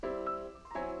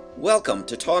Welcome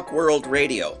to Talk World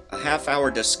Radio, a half-hour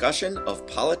discussion of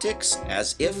politics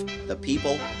as if the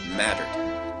people mattered.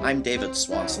 I'm David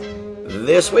Swanson.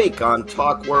 This week on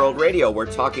Talk World Radio,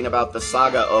 we're talking about the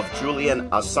saga of Julian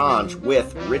Assange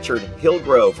with Richard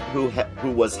Hillgrove,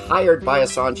 who was hired by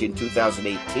Assange in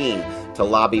 2018 to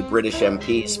lobby British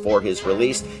MPs for his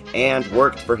release and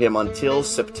worked for him until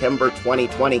September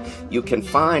 2020. You can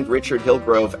find Richard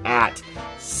Hillgrove at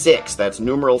 6, that's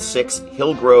numeral 6,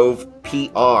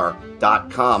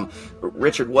 hillgrovepr.com.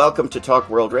 Richard, welcome to Talk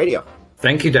World Radio.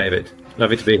 Thank you, David.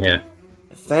 Lovely to be here.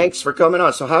 Thanks for coming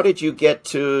on. So how did you get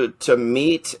to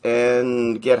meet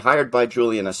and get hired by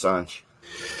Julian Assange?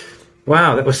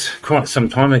 Wow, that was quite some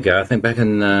time ago. I think back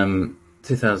in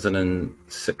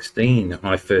 2016,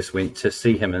 I first went to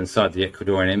see him inside the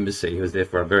Ecuadorian embassy. He was there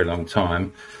for a very long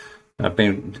time. I've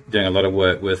been doing a lot of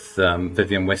work with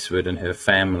Vivienne Westwood and her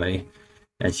family,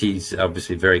 and she's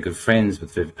obviously very good friends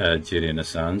with Julian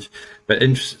Assange. But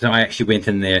interesting, I actually went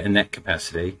in there in that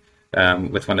capacity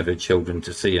with one of her children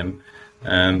to see him.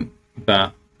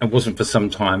 But it wasn't for some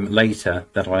time later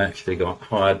that I actually got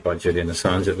hired by Julian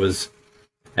Assange. It was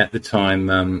at the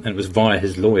time, and it was via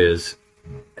his lawyers.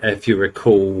 If you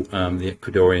recall, the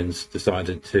Ecuadorians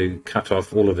decided to cut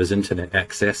off all of his internet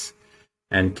access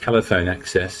and telephone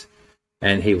access,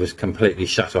 and he was completely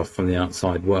shut off from the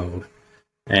outside world.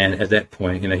 And at that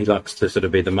point, he likes to sort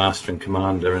of be the master and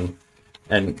commander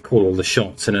and call all the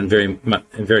shots and very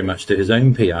much do his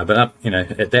own PR. But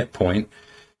at that point,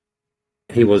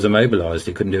 he was immobilized.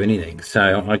 He couldn't do anything.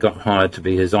 So I got hired to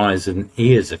be his eyes and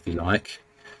ears, if you like.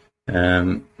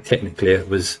 Technically, it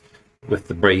was with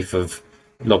the brief of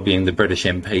lobbying the British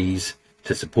MPs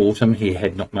to support him. He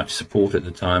had not much support at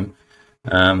the time,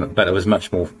 but it was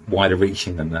much more wider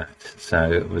reaching than that.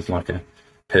 So it was like a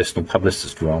personal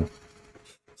publicist role.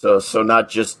 So not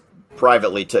just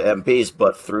privately to MPs,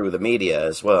 but through the media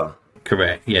as well.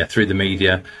 Correct. Yeah, through the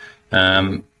media,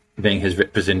 being his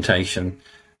representation.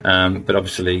 But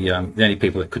obviously, the only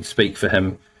people that could speak for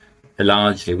him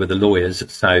largely were the lawyers.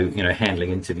 So,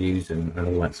 handling interviews and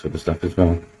all that sort of stuff as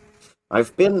well.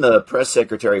 I've been the press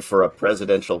secretary for a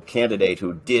presidential candidate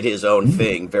who did his own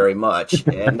thing very much,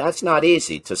 and that's not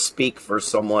easy to speak for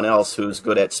someone else who's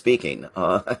good at speaking.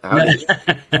 How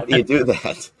do you do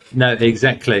that? No,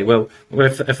 exactly. Well,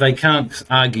 if they can't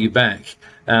argue back,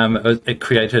 it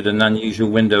created an unusual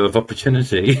window of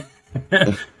opportunity.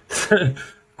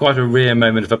 Quite a rare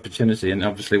moment of opportunity, and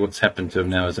obviously what's happened to him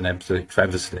now is an absolute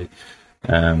travesty.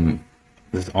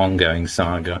 This ongoing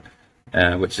saga,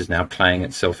 which is now playing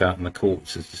itself out in the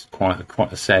courts, is just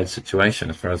quite a sad situation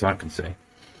as far as I can see.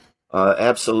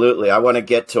 Absolutely. I want to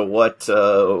get to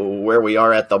where we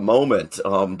are at the moment.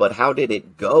 But how did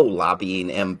it go lobbying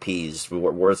MPs?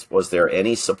 Was there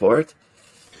any support?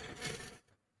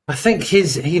 I think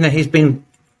he's been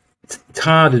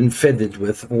tarred and feathered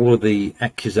with all of the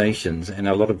accusations, and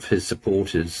a lot of his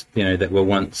supporters, that were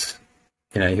once,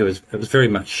 it was very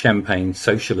much champagne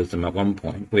socialism at one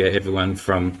point, where everyone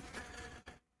from,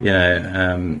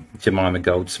 Jemima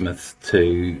Goldsmith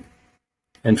to,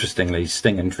 interestingly,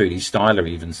 Sting and Trudy Styler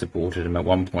even supported him at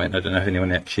one point. I don't know if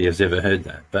anyone actually has ever heard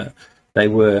that, but they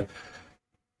were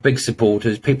big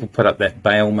supporters. People put up that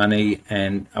bail money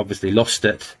and obviously lost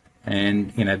it.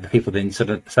 And, the people then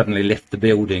suddenly left the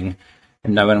building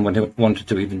and no one wanted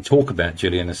to even talk about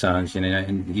Julian Assange.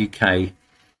 In the UK,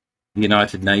 the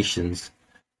United Nations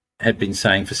had been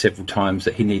saying for several times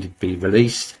that he needed to be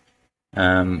released.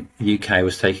 The UK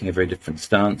was taking a very different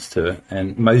stance to it,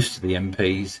 and most of the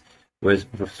MPs were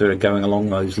sort of going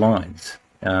along those lines.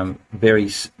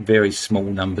 Very, very small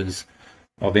numbers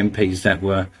of MPs that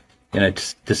were,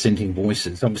 dissenting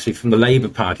voices. Obviously, from the Labour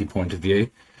Party point of view,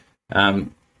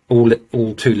 all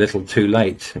too little, too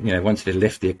late. Once it had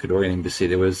left the Ecuadorian embassy,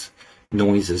 there was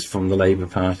noises from the Labour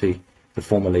Party, the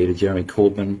former leader Jeremy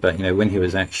Corbyn. But when he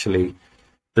was actually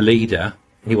the leader,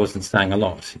 he wasn't saying a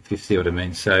lot, if you see what I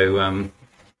mean. So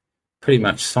pretty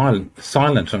much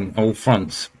silent on all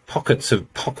fronts. Pockets of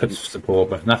support,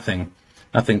 but nothing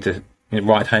to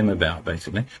write home about,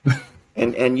 basically.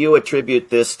 And you attribute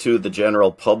this to the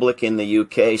general public in the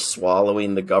UK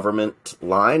swallowing the government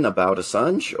line about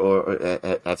Assange, or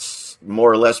that's more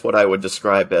or less what I would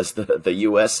describe as the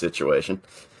US situation?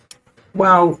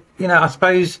 Well,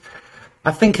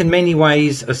 I think in many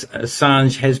ways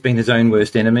Assange has been his own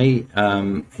worst enemy.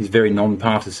 He's very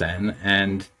non-partisan,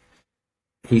 and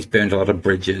he's burned a lot of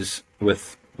bridges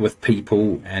with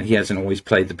people, and he hasn't always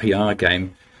played the PR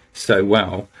game so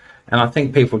well. And I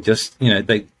think people just,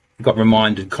 they got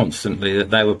reminded constantly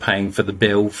that they were paying for the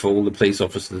bill for all the police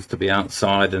officers to be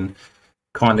outside, and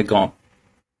kind of got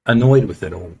annoyed with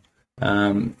it all.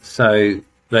 So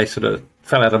they sort of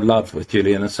fell out of love with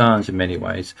Julian Assange in many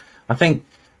ways. I think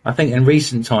in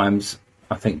recent times,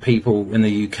 I think people in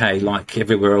the UK, like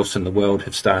everywhere else in the world,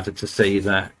 have started to see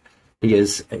that he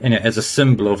is, as a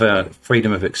symbol of our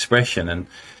freedom of expression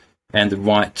and the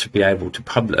right to be able to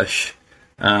publish.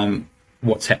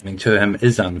 What's happening to him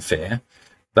is unfair,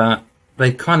 but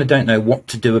they kind of don't know what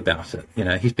to do about it.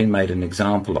 He's been made an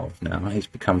example of now. He's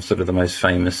become sort of the most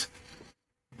famous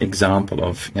example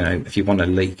of, if you want to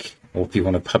leak or if you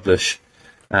want to publish,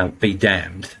 be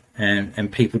damned.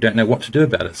 And people don't know what to do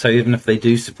about it. So even if they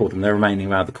do support him, they're remaining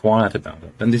rather quiet about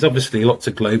it. And there's obviously lots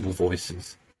of global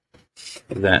voices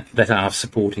that are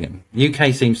supporting him.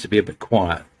 UK seems to be a bit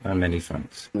quiet on many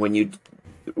fronts. When you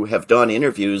have done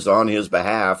interviews on his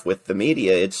behalf with the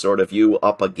media, it's sort of you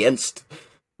up against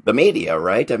the media,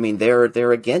 right? I mean,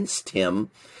 they're against him,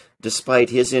 despite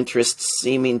his interests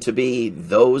seeming to be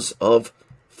those of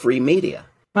free media.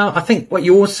 Well, I think what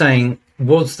you're saying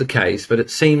was the case, but it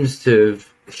seems to have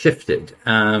shifted.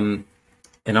 And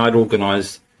I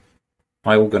organised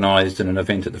an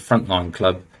event at the Frontline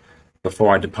Club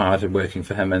before I departed working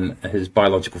for him, and his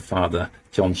biological father,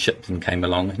 John Shipton, came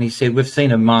along, and he said, we've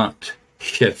seen a marked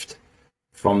shift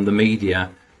from the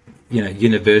media,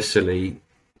 universally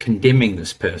condemning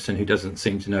this person who doesn't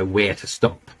seem to know where to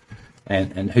stop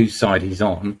and whose side he's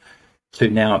on, to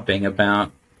now it being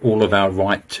about all of our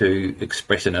right to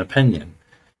express an opinion.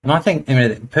 And I think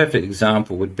a perfect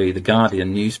example would be the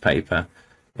Guardian newspaper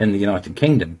in the United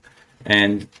Kingdom.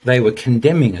 And they were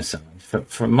condemning Assange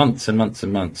for months and months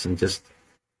and months, and just,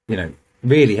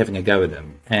 really having a go at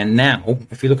him. And now,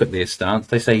 if you look at their stance,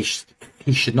 they say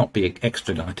he should not be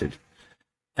extradited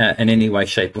in any way,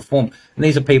 shape or form. And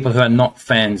these are people who are not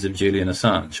fans of Julian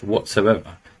Assange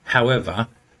whatsoever. However,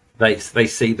 they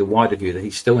see the wider view that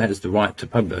he still has the right to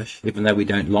publish, even though we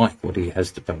don't like what he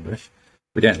has to publish.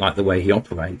 We don't like the way he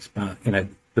operates. But,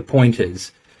 the point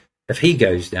is, if he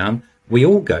goes down, we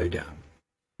all go down.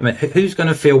 I mean, who's going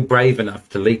to feel brave enough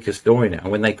to leak a story now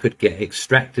when they could get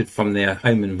extracted from their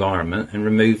home environment and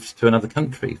removed to another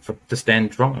country to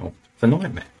stand trial? It's a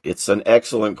nightmare. It's an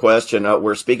excellent question.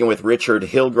 We're speaking with Richard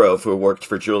Hillgrove, who worked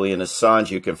for Julian Assange.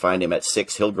 You can find him at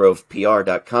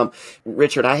 6hillgrovepr.com.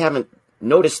 Richard, I haven't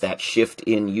noticed that shift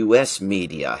in U.S.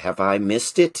 media. Have I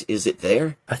missed it? Is it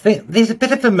there? I think there's a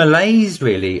bit of a malaise,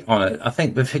 really, on it. I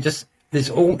think he's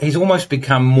almost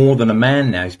become more than a man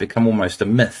now. He's become almost a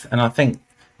myth. And I think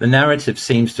the narrative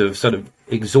seems to have sort of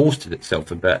exhausted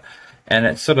itself a bit, and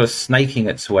it's sort of snaking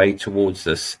its way towards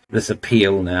this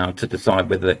appeal now to decide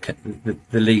whether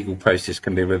the legal process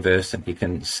can be reversed and he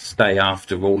can stay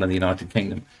after all in the United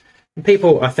Kingdom. And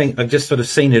people, I think, have just sort of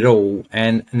seen it all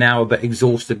and now a bit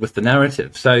exhausted with the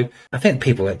narrative. So I think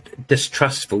people are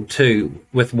distrustful too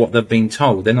with what they've been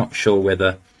told. They're not sure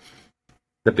whether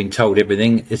they've been told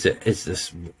everything. Is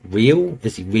this real?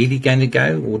 Is he really going to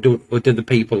go? Or do the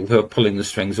people who are pulling the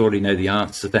strings already know the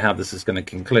answer to how this is going to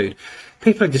conclude?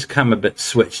 People have just come a bit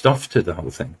switched off to the whole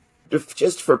thing.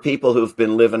 Just for people who've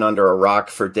been living under a rock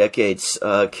for decades,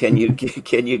 can you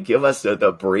give us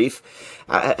the brief?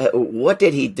 What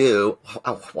did he do?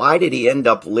 Why did he end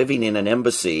up living in an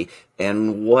embassy?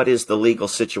 And what is the legal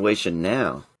situation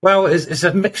now? Well, it's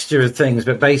a mixture of things,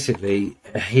 but basically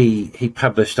he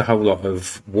published a whole lot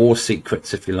of war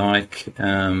secrets, if you like,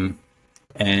 and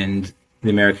the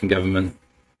American government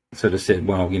sort of said,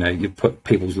 well, you've put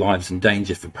people's lives in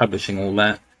danger for publishing all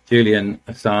that. Julian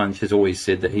Assange has always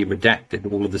said that he redacted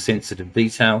all of the sensitive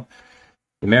detail.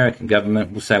 The American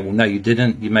government will say, well, no, you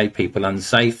didn't. You made people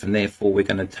unsafe, and therefore we're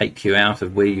going to take you out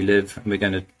of where you live, and we're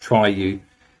going to try you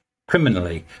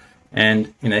criminally.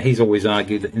 And, he's always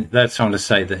argued that they're trying to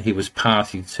say that he was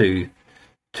party to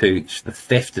the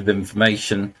theft of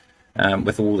information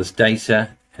with all this data.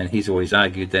 And he's always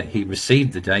argued that he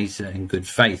received the data in good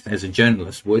faith, as a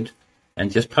journalist would, and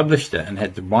just published it and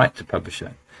had the right to publish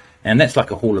it. And that's like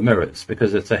a hall of mirrors,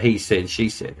 because it's a he said, she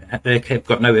said. They've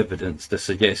got no evidence to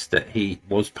suggest that he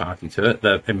was party to it.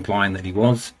 They're implying that he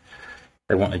was.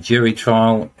 They want a jury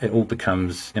trial. It all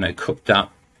becomes, cooked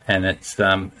up. And it's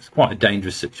quite a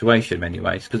dangerous situation in many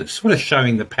ways, because it's sort of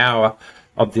showing the power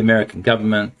of the American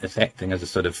government. It's acting as a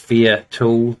sort of fear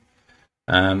tool.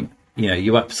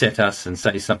 You upset us and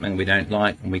say something we don't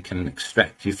like, and we can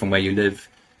extract you from where you live.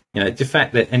 The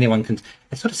fact that anyone can,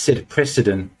 it's sort of set a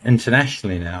precedent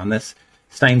internationally now, and this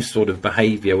same sort of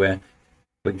behaviour where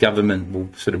the government will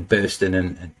sort of burst in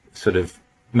and sort of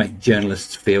make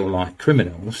journalists feel like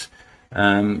criminals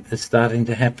is starting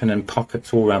to happen in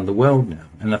pockets all around the world now.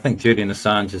 And I think Julian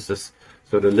Assange is this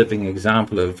sort of living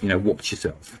example of, watch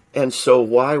yourself. And so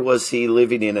why was he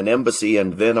living in an embassy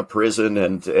and then a prison,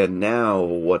 and now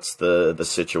what's the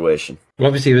situation? Well,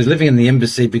 obviously he was living in the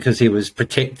embassy because he was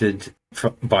protected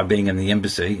by being in the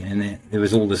embassy, and there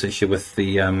was all this issue with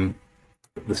the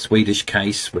Swedish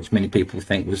case, which many people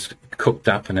think was cooked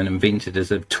up and invented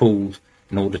as a tool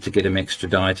in order to get him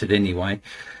extradited anyway.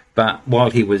 But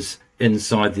while he was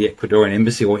inside the Ecuadorian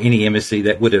embassy, or any embassy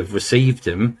that would have received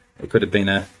him, it could have been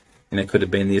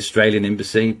the Australian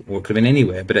embassy, or it could have been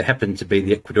anywhere, but it happened to be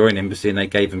the Ecuadorian embassy, and they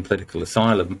gave him political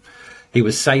asylum. He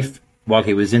was safe while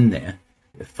he was in there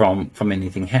from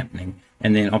anything happening.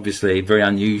 And then obviously, very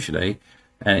unusually,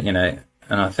 and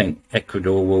I think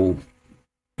Ecuador will,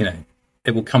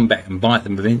 it will come back and bite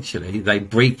them eventually. They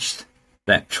breached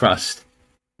that trust,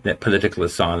 that political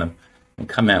asylum, and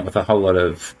come out with a whole lot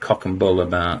of cock and bull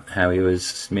about how he was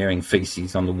smearing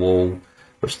feces on the wall,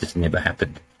 which just never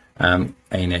happened. And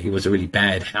he was a really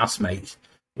bad housemate.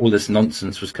 All this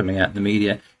nonsense was coming out in the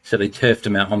media, so they turfed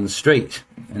him out on the street.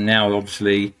 And now,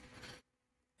 obviously,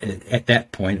 at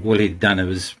that point, all he'd done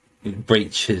was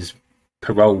breach his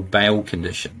parole bail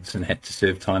conditions and had to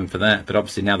serve time for that. But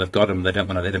obviously now they've got him, they don't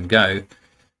want to let him go.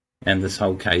 And this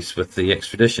whole case with the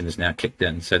extradition is now kicked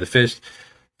in. So the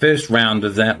first round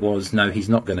of that was, no, he's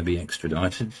not going to be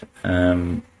extradited.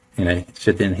 So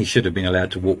then he should have been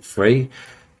allowed to walk free.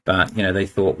 But, they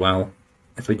thought, well,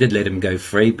 if we did let him go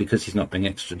free because he's not being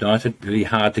extradited, it'd be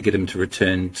hard to get him to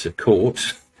return to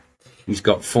court. He's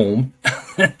got form.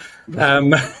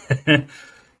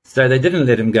 So they didn't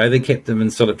let him go. They kept him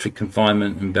in solitary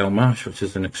confinement in Belmarsh, which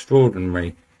is an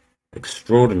extraordinary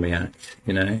act.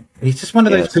 He's just one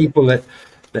of those people that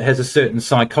has a certain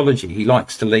psychology. He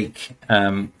likes to leak.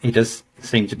 He does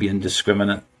seem to be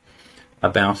indiscriminate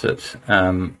about it.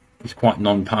 He's quite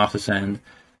non-partisan.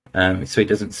 So he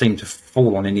doesn't seem to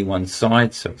fall on anyone's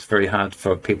side. So it's very hard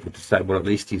for people to say, well, at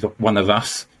least he's one of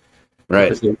us.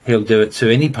 Right. Because he'll do it to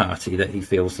any party that he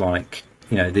feels like,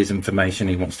 there's information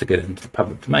he wants to get into the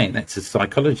public domain. That's his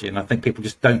psychology. And I think people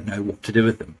just don't know what to do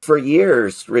with him. For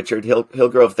years, Richard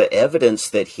Hillgrove, the evidence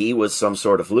that he was some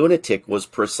sort of lunatic was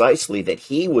precisely that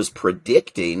he was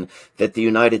predicting that the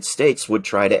United States would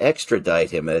try to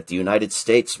extradite him, and that the United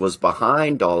States was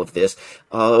behind all of this,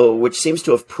 which seems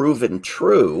to have proven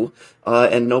true.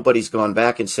 And nobody's gone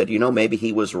back and said, maybe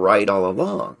he was right all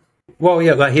along. Well,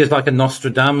 yeah, he was like a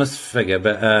Nostradamus figure,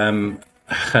 but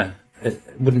it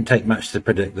wouldn't take much to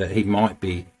predict that he might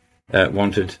be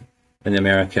wanted in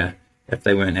America if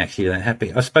they weren't actually that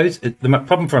happy. I suppose the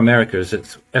problem for America is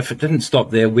if it didn't stop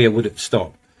there, where would it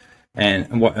stop?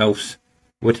 And what else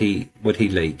would he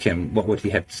leak, and what would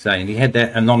he have to say? And he had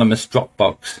that anonymous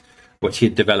Dropbox, which he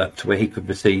had developed, where he could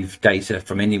receive data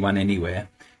from anyone, anywhere,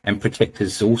 and protect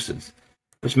his sources,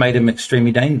 which made him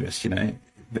extremely dangerous.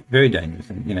 Very dangerous.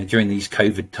 And, during these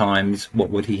COVID times, what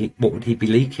would he be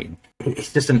leaking?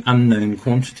 It's just an unknown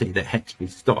quantity that had to be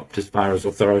stopped as far as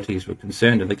authorities were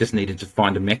concerned, and they just needed to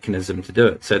find a mechanism to do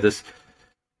it. So this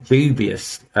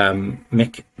dubious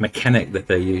mechanic that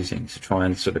they're using to try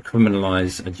and sort of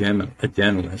criminalize a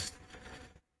journalist,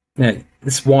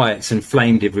 that's why it's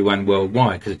inflamed everyone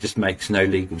worldwide, because it just makes no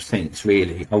legal sense,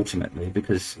 really, ultimately,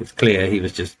 because it's clear he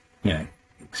was just,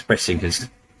 expressing his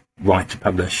right to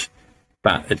publish.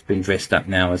 But it's been dressed up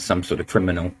now as some sort of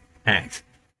criminal act,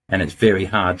 and it's very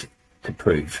hard to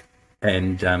prove.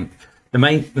 And the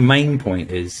main point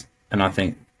is, and I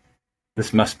think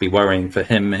this must be worrying for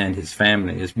him and his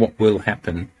family, is what will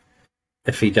happen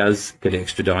if he does get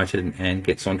extradited and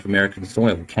gets onto American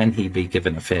soil. Can he be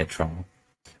given a fair trial?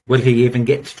 Will he even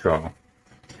get to trial?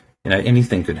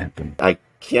 Anything could happen. I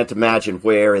can't imagine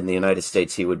where in the United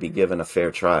States he would be given a fair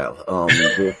trial.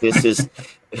 This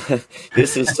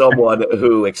is someone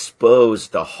who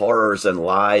exposed the horrors and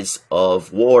lies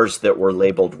of wars that were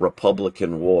labeled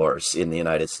Republican wars in the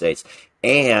United States,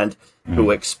 and who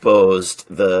exposed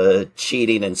the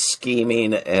cheating and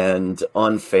scheming and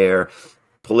unfair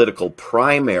political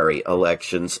primary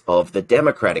elections of the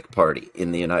Democratic Party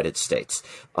in the United States.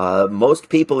 Most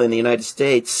people in the United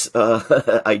States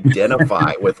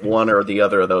identify with one or the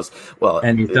other of those. Well,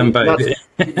 and you've done both.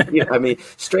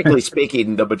 Strictly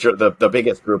speaking, the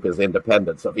biggest group is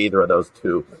independents of either of those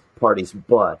two parties.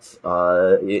 But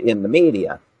in the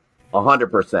media,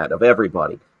 100% of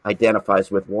everybody identifies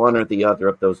with one or the other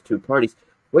of those two parties.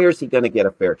 Where is he going to get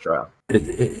a fair trial?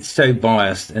 It's so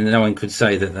biased, and no one could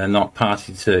say that they're not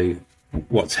party to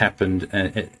what's happened.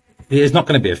 There's not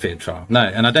going to be a fair trial, no.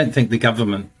 And I don't think the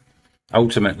government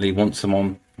ultimately wants him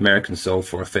on American soil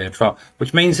for a fair trial,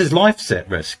 which means his life's at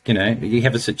risk. You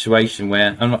have a situation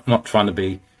where, I'm not trying to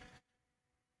be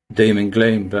doom and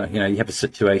gloom, but you have a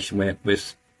situation where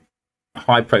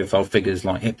high-profile figures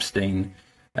like Epstein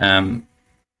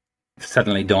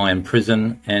suddenly die in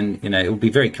prison, and it would be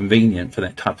very convenient for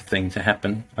that type of thing to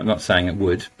happen. I'm not saying it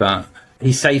would, but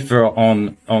he's safer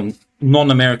on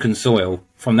non-American soil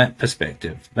from that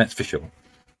perspective. That's for sure.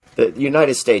 The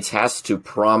United States has to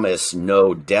promise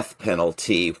no death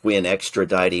penalty when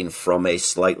extraditing from a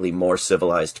slightly more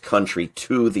civilized country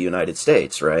to the United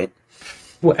States, right?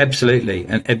 Well, absolutely,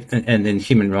 and then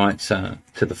human rights are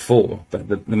to the fore. But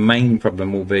the main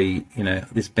problem will be,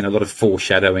 there's been a lot of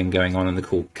foreshadowing going on in the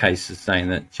court cases saying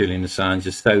that Julian Assange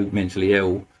is so mentally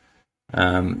ill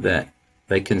that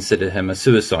they consider him a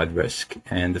suicide risk.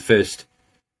 And the first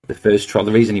trial,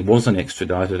 the reason he wasn't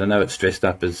extradited, I know it's dressed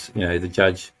up as, the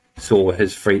judge saw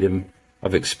his freedom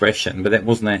of expression, but that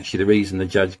wasn't actually the reason the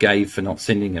judge gave for not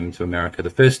sending him to America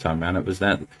the first time around. It was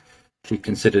that she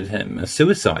considered him a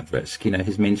suicide risk.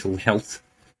 His mental health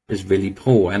is really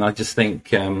poor. And I just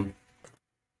think if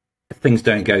things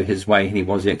don't go his way and he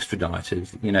was extradited,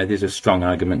 there's a strong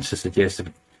argument to suggest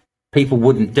that people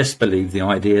wouldn't disbelieve the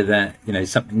idea that,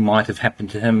 something might have happened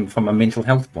to him from a mental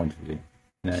health point of view.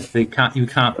 You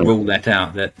can't rule that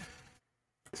out, that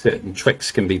certain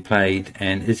tricks can be played,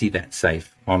 and is he that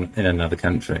safe in another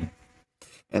country?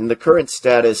 And the current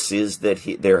status is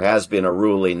that there has been a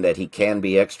ruling that he can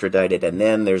be extradited, and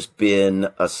then there's been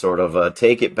a sort of a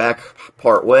take it back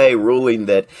part way ruling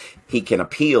that he can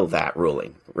appeal that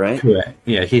ruling, right? Correct.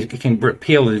 Yeah, he can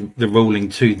appeal the ruling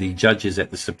to the judges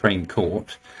at the Supreme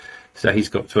Court. So he's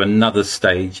got to another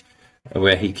stage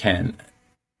where he can.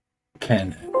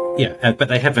 Yeah, but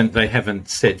they haven't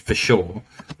said for sure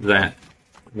that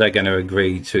they're going to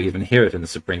agree to even hear it in the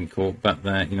Supreme Court, but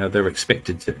they're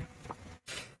expected to.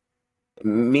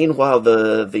 Meanwhile,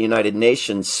 the United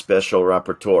Nations Special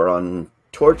Rapporteur on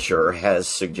Torture has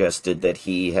suggested that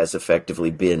he has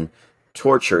effectively been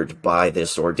tortured by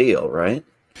this ordeal, right?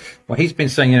 Well, he's been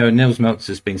saying, Nils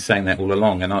Meltzer's been saying that all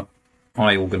along, and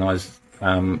I organised,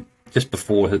 just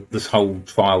before this whole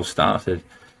trial started,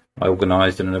 I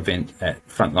organised an event at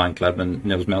Frontline Club, and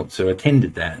Nils Meltzer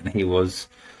attended that, and he was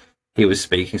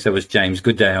speaking. So was James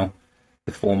Goodale,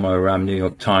 the former New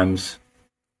York Times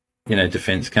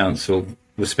defense counsel,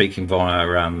 was speaking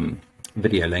via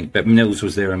video link, but Nils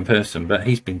was there in person. But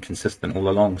he's been consistent all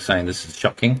along, saying this is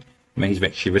shocking. I mean, he's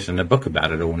actually written a book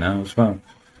about it all now as well.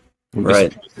 We'll be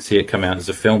surprised to see it come out as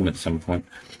a film at some point.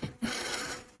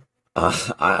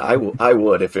 I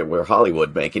would if it were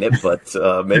Hollywood making it, but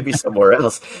maybe somewhere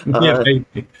else. Yeah,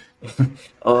 maybe.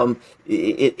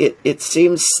 It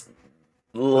seems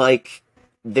like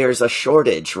there's a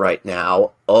shortage right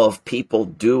now of people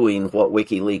doing what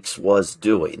WikiLeaks was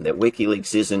doing, that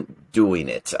WikiLeaks isn't doing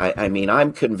it. I mean,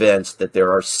 I'm convinced that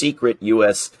there are secret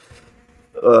U.S.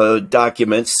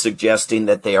 Documents suggesting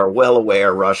that they are well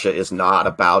aware Russia is not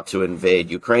about to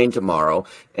invade Ukraine tomorrow,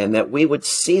 and that we would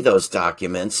see those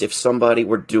documents if somebody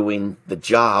were doing the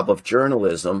job of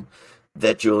journalism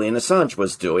that Julian Assange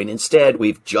was doing. Instead,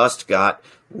 we've just got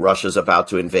Russia's about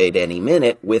to invade any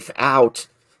minute without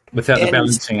the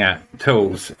balancing act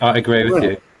tools. I agree with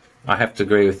you. I have to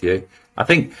agree with you. I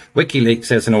think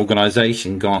WikiLeaks as an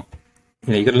organisation got,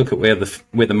 you've got to look at where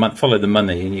the follow the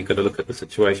money, and you've got to look at the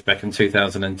situation back in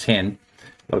 2010.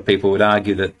 A lot of people would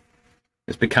argue that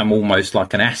it's become almost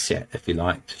like an asset, if you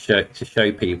like, to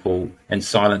show people and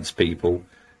silence people,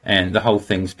 and the whole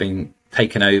thing's been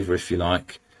taken over, if you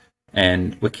like,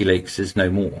 and WikiLeaks is no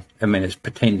more. I mean, it's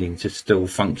pretending to still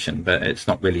function, but it's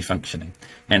not really functioning.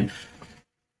 And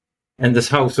this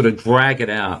whole sort of drag it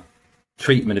out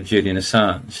treatment of Julian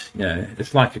Assange,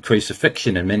 it's like a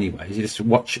crucifixion in many ways. You just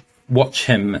watch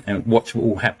him and watch what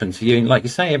will happen to you. And like you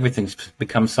say, everything's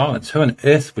become silence. Who on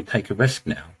earth would take a risk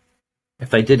now if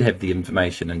they did have the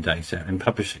information and data and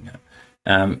publishing it,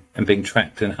 and being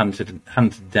tracked and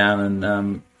hunted down,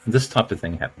 and this type of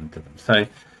thing happened to them? So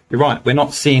you're right, we're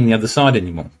not seeing the other side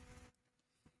anymore.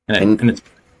 And it's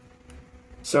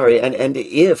and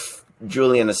if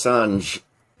Julian Assange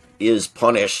is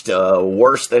punished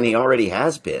worse than he already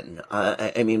has been,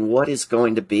 I mean, what is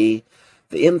going to be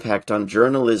the impact on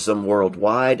journalism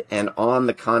worldwide and on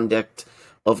the conduct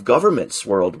of governments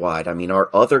worldwide? I mean,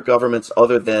 are other governments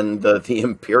other than the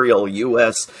imperial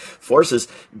U.S. forces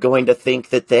going to think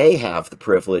that they have the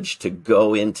privilege to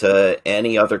go into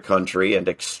any other country and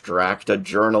extract a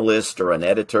journalist or an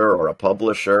editor or a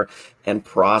publisher and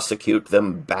prosecute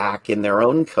them back in their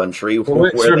own country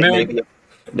where they maybe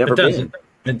have never been?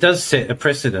 It does set a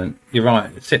precedent. You're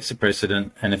right. It sets a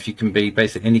precedent. And if you can be,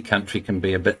 basically any country can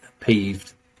be a bit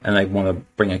peeved and they want to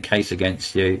bring a case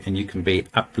against you, and you can be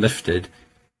uplifted.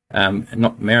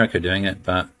 Not America doing it,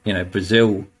 but,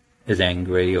 Brazil is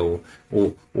angry, or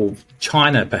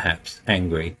China perhaps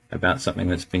angry about something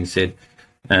that's been said.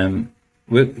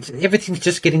 Everything's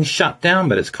just getting shut down,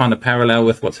 but it's kind of parallel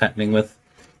with what's happening with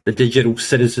the digital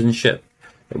citizenship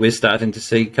that we're starting to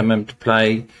see come into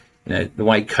play. The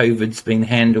way COVID's been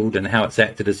handled and how it's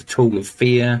acted as a tool of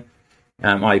fear.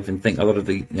 I even think a lot of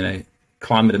the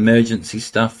climate emergency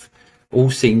stuff all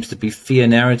seems to be fear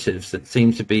narratives that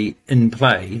seem to be in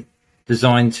play,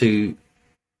 designed to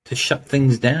shut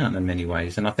things down in many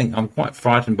ways. And I think I'm quite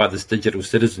frightened by this digital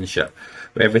citizenship,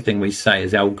 where everything we say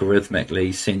is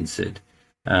algorithmically censored.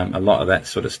 A lot of that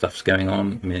sort of stuff's going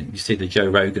on. I mean, you see the Joe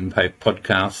Rogan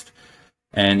podcast,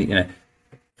 and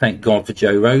thank God for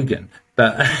Joe Rogan.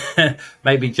 But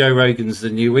maybe Joe Rogan's the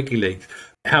new WikiLeaks.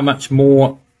 How much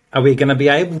more are we going to be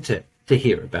able to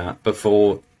hear about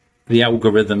before the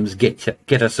algorithms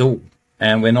get us all,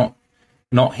 and we're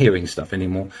not hearing stuff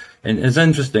anymore? And it's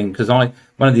interesting because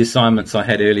one of the assignments I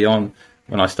had early on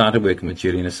when I started working with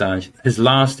Julian Assange, his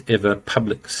last ever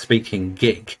public speaking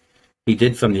gig he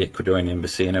did from the Ecuadorian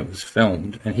embassy, and it was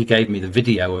filmed, and he gave me the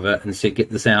video of it and said,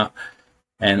 get this out,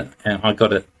 and I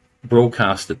got it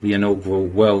broadcast at the inaugural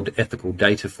World Ethical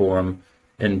Data Forum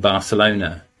in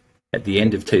Barcelona at the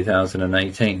end of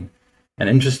 2018. And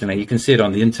interestingly, you can see it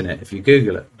on the internet if you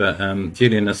Google it, but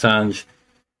Julian Assange,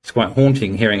 it's quite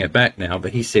haunting hearing it back now,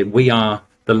 but he said, we are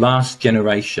the last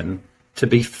generation to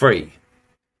be free.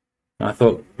 And I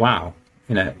thought, wow,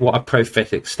 what a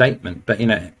prophetic statement. But,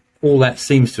 all that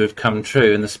seems to have come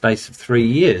true in the space of 3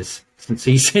 years since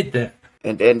he said that.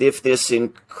 And if this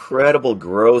incredible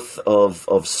growth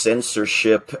of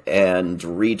censorship and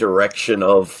redirection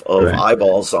of right.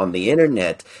 eyeballs on the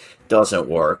internet doesn't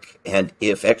work, and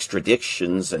if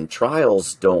extraditions and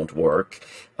trials don't work,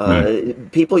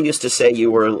 people used to say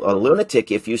you were a lunatic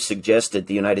if you suggested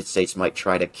the United States might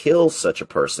try to kill such a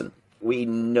person. We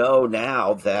know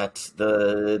now that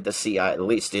the CIA, at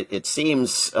least it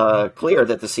seems clear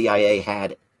that the CIA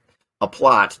had a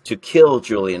plot to kill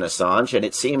Julian Assange, and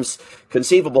it seems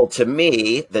conceivable to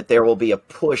me that there will be a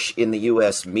push in the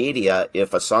U.S. media,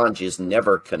 if Assange is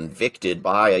never convicted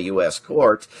by a U.S.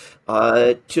 court,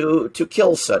 to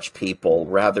kill such people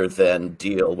rather than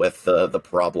deal with the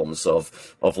problems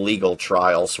of legal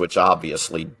trials, which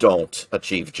obviously don't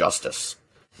achieve justice.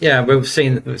 Yeah, we've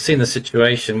seen the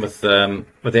situation with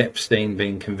Epstein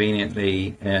being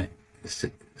conveniently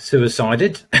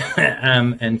suicided,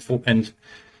 and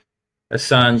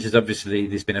Assange is obviously,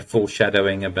 there's been a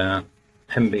foreshadowing about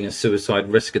him being a suicide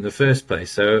risk in the first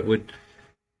place. So it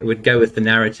would go with the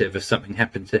narrative if something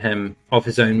happened to him of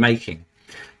his own making.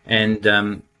 And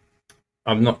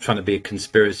I'm not trying to be a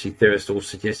conspiracy theorist or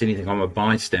suggest anything. I'm a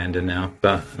bystander now,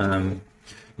 but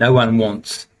no one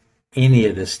wants any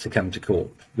of this to come to court,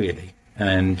 really.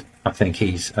 And I think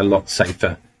he's a lot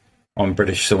safer on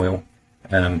British soil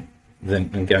than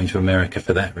going to America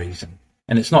for that reason.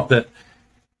 And it's not that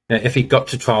if he got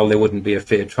to trial, there wouldn't be a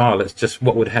fair trial. It's just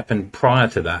what would happen prior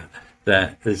to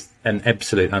that is an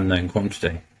absolute unknown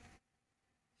quantity.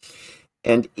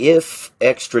 And if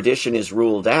extradition is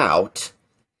ruled out,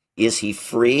 is he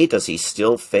free? Does he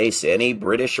still face any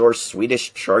British or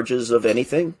Swedish charges of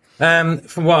anything?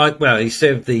 From what he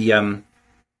served the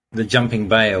jumping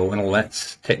bail and all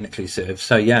that's technically served.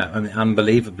 So yeah, I mean,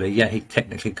 unbelievably, yeah, he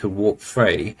technically could walk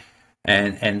free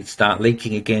and start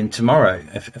leaking again tomorrow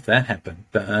if that happened.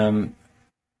 But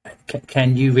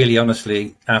can you really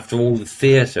honestly, after all the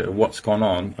theatre of what's gone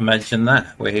on, imagine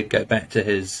that, where he'd go back to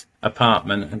his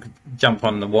apartment and jump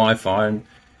on the Wi-Fi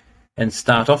and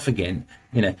start off again?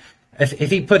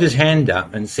 If he put his hand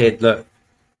up and said, look,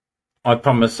 I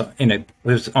promise,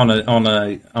 was on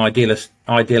a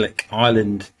idyllic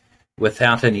island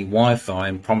without any Wi-Fi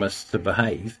and promised to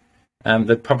behave,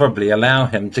 they'd probably allow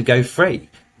him to go free.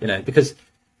 Because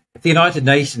if the United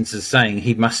Nations is saying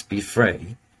he must be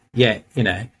free, yet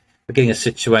we're getting a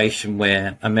situation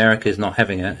where America is not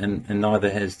having it, and neither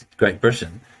has Great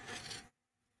Britain.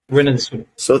 We're in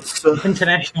so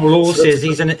international law says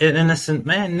he's an innocent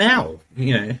man now.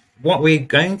 What we're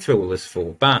going through all this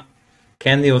for, but.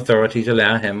 Can the authorities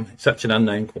allow him, such an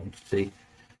unknown quantity,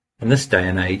 in this day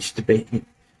and age, to be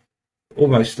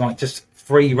almost like just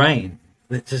free reign?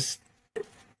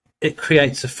 It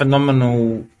creates a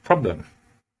phenomenal problem.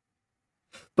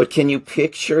 But can you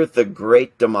picture the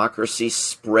great democracy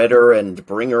spreader and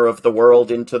bringer of the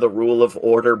world into the rule of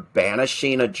order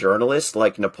banishing a journalist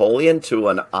like Napoleon to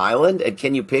an island? And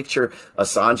can you picture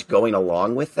Assange going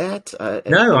along with that? I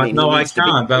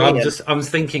can't. But I'm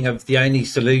thinking of the only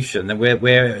solution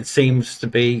where it seems to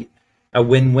be a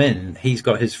win-win. He's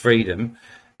got his freedom,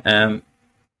 and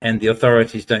the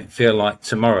authorities don't feel like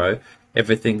tomorrow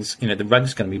everything's, the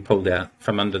rug's going to be pulled out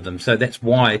from under them. So that's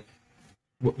why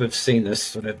we've seen this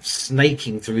sort of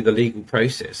snaking through the legal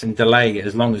process and delay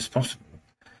as long as possible.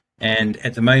 And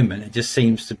at the moment, it just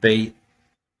seems to be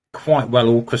quite well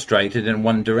orchestrated in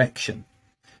one direction.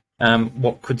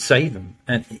 What could save him?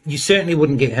 And you certainly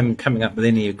wouldn't get him coming up with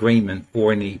any agreement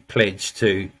or any pledge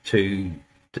to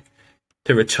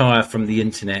retire from the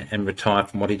internet and retire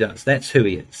from what he does. That's who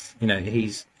he is.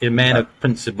 He's a man of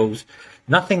principles.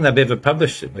 Nothing they've ever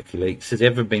published at WikiLeaks has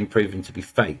ever been proven to be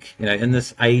fake. In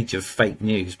this age of fake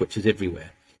news, which is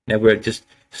everywhere, we're just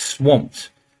swamped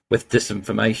with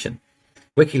disinformation.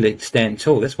 WikiLeaks stand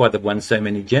tall. That's why they've won so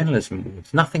many journalism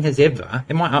awards. Nothing has ever,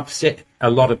 it might upset a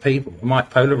lot of people, it might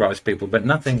polarize people, but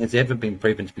nothing has ever been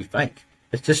proven to be fake.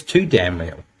 It's just too damn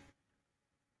real.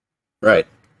 Right.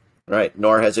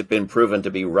 Nor has it been proven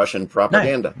to be Russian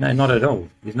propaganda. No, not at all.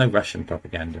 There's no Russian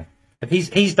propaganda. But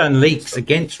he's done leaks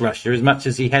against Russia as much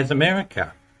as he has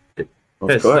America.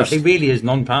 Of course. He really is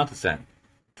non-partisan.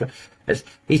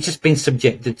 He's just been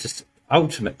subjected to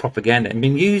ultimate propaganda and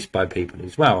been used by people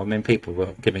as well. People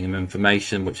were giving him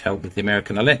information which helped with the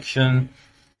American election.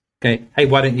 Okay, hey,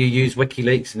 why don't you use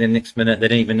WikiLeaks? And then next minute they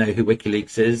don't even know who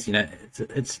WikiLeaks is.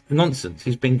 It's nonsense.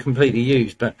 He's been completely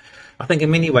used. But I think in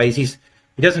many ways he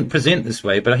doesn't present this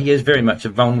way, but he is very much a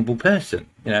vulnerable person.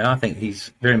 I think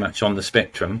he's very much on the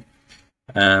spectrum.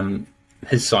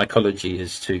 His psychology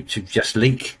is to just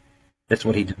leak. That's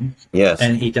what he does. Yes.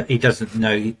 And he doesn't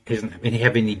know, he doesn't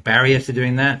have any barrier to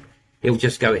doing that. He'll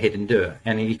just go ahead and do it.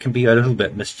 And he can be a little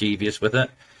bit mischievous with it.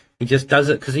 He just does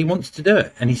it because he wants to do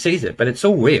it and he sees it. But it's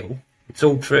all real. It's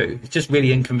all true. It's just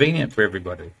really inconvenient for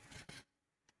everybody.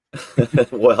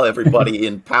 Well, everybody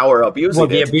in power abusing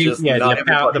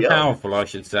the powerful, I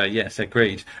should say. Yes,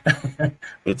 agreed.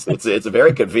 It's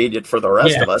very convenient for the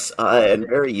rest of us and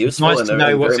very useful. It's nice to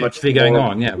know what's actually going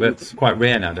on. Yeah, but it's quite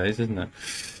rare nowadays, isn't it?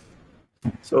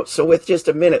 So with just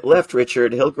a minute left,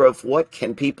 Richard Hillgrove, what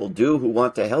can people do who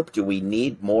want to help? Do we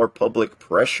need more public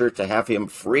pressure to have him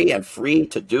free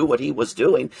to do what he was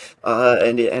doing?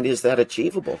 And is that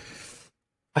achievable?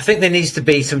 I think there needs to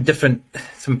be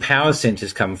some power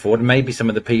centers come forward, and maybe some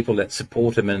of the people that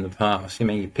support him in the past.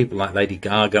 People like Lady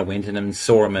Gaga went in and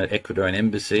saw him at Ecuadorian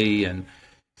embassy, and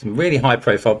some really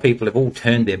high-profile people have all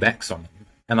turned their backs on him.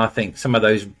 And I think some of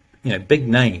those, big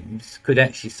names could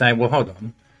actually say, well, hold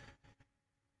on,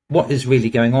 what is really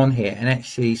going on here? And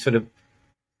actually sort of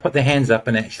put their hands up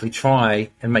and actually try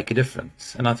and make a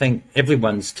difference. And I think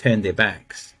everyone's turned their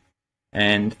backs,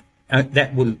 and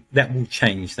that will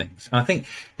change things. And I think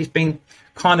he's been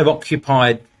kind of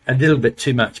occupied a little bit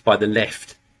too much by the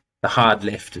left, the hard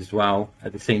left as well.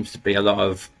 There seems to be a lot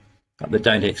of the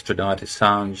don't extradite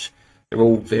Assange. They're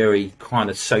all very kind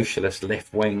of socialist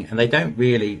left wing, and they don't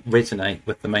really resonate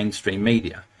with the mainstream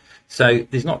media. So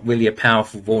there's not really a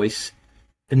powerful voice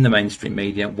in the mainstream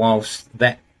media, whilst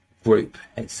that group,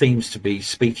 it seems to be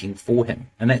speaking for him.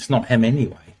 And that's not him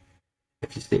anyway,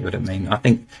 if you see what I mean. I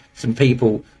think some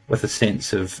people with a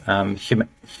sense of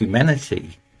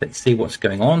humanity that see what's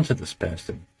going on to this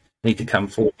person need to come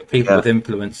forward. People with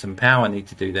influence and power need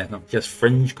to do that, not just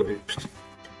fringe groups.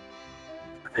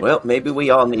 Well, maybe we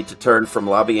all need to turn from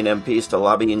lobbying MPs to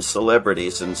lobbying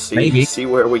celebrities and see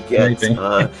where we get.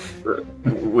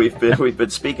 We've been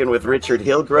speaking with Richard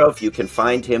Hillgrove. You can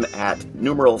find him at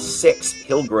 #6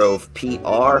 Hillgrove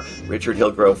PR. Richard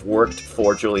Hillgrove worked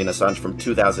for Julian Assange from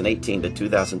 2018 to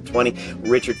 2020.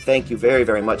 Richard, thank you very,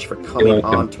 very much for coming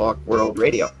on Talk World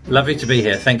Radio. Lovely to be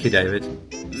here. Thank you, David.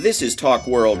 This is Talk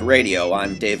World Radio.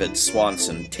 I'm David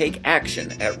Swanson. Take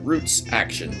action at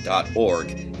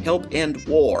rootsaction.org. Help end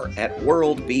war at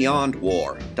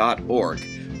worldbeyondwar.org.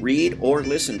 Read or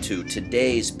listen to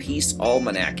today's Peace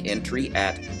Almanac entry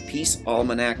at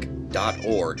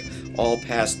peacealmanac.org. All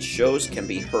past shows can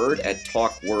be heard at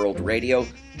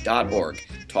talkworldradio.org.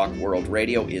 Talk World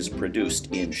Radio is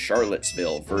produced in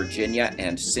Charlottesville, Virginia,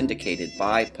 and syndicated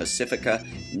by Pacifica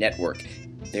Network.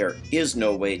 There is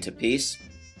no way to peace.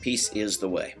 Peace is the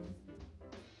way.